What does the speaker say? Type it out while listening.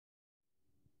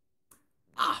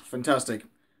fantastic.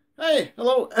 Hey,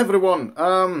 hello everyone.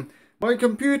 My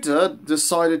computer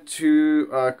decided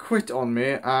to quit on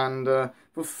me, and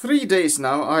for 3 days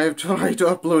now I have tried to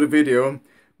upload a video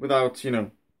without,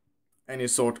 any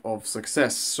sort of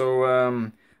success. So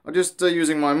I'm just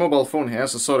using my mobile phone here,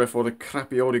 so sorry for the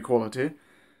crappy audio quality.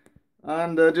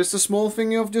 And just a small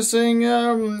thing of just saying,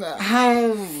 well,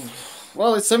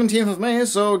 it's 17th of May,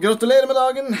 so gratulerer med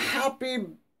dagen,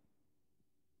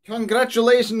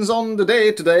 congratulations on the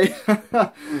day today.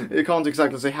 You can't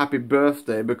exactly say happy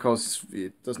birthday because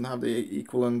it doesn't have the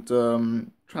equivalent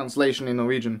translation in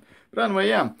Norwegian. But anyway,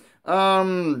 yeah.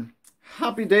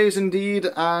 Happy days indeed,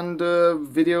 and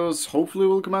videos hopefully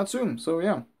will come out soon. So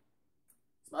yeah.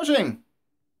 Smashing!